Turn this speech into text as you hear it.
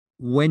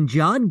When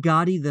John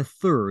Gotti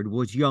III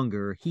was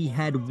younger, he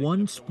had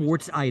one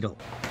sports idol.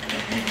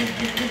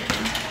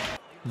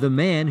 The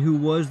man who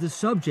was the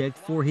subject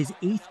for his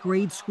 8th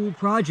grade school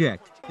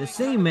project. The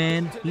same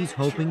man he's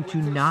hoping to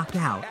knock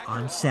out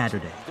on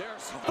Saturday.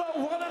 The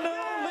one and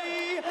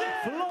only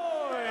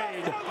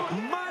Floyd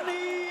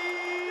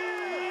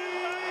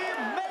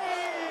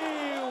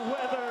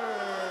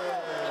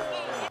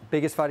Mayweather.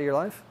 Biggest fight of your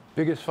life?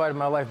 Biggest fight of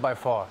my life by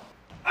far.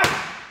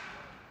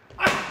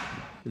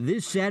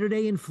 This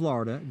Saturday in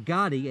Florida,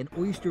 Gotti, an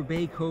Oyster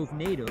Bay Cove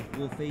native,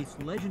 will face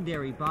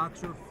legendary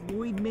boxer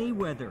Floyd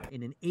Mayweather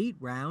in an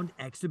 8-round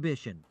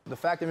exhibition. The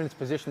fact I'm in this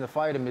position to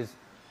fight him it's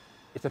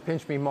a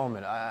pinch me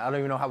moment. I don't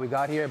even know how we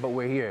got here, but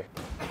we're here.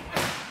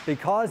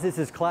 Because this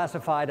is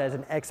classified as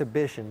an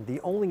exhibition, the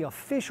only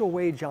official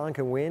way John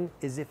can win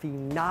is if he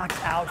knocks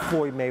out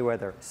Floyd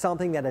Mayweather,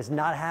 something that has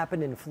not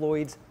happened in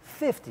Floyd's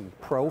 50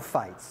 pro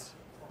fights.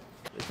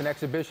 It's an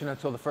exhibition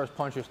until the first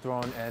punch is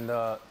thrown and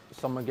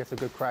someone gets a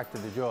good crack to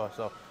the jaw.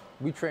 So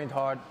we trained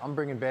hard. I'm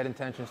bringing bad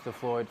intentions to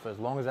Floyd for as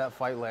long as that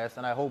fight lasts,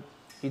 and I hope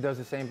he does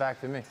the same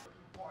back to me.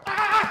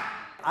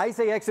 I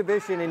say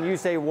exhibition and you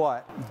say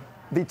what?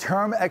 The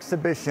term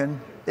exhibition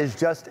is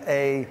just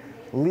a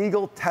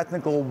legal,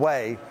 technical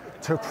way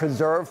to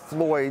preserve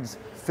Floyd's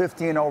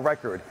 50-0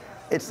 record.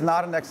 It's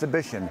not an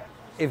exhibition.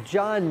 If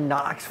John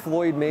knocks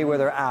Floyd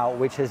Mayweather out,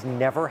 which has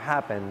never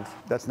happened.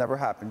 That's never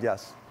happened,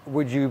 yes.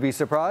 Would you be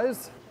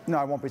surprised? No,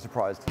 I won't be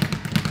surprised.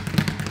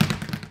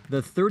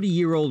 The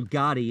 30-year-old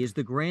Gotti is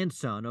the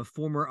grandson of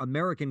former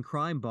American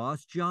crime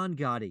boss John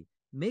Gotti.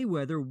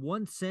 Mayweather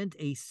once sent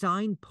a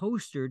signed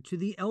poster to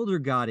the elder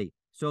Gotti,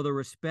 so the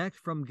respect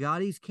from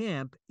Gotti's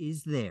camp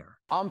is there.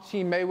 I'm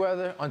Team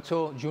Mayweather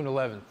until June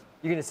 11th.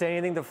 You gonna say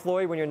anything to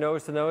Floyd when you're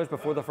nose to nose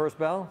before the first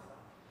bell?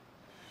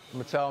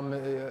 I'm gonna tell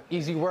him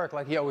easy work,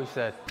 like he always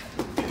said.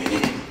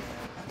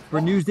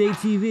 For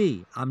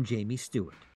NewsdayTV, I'm Stuart.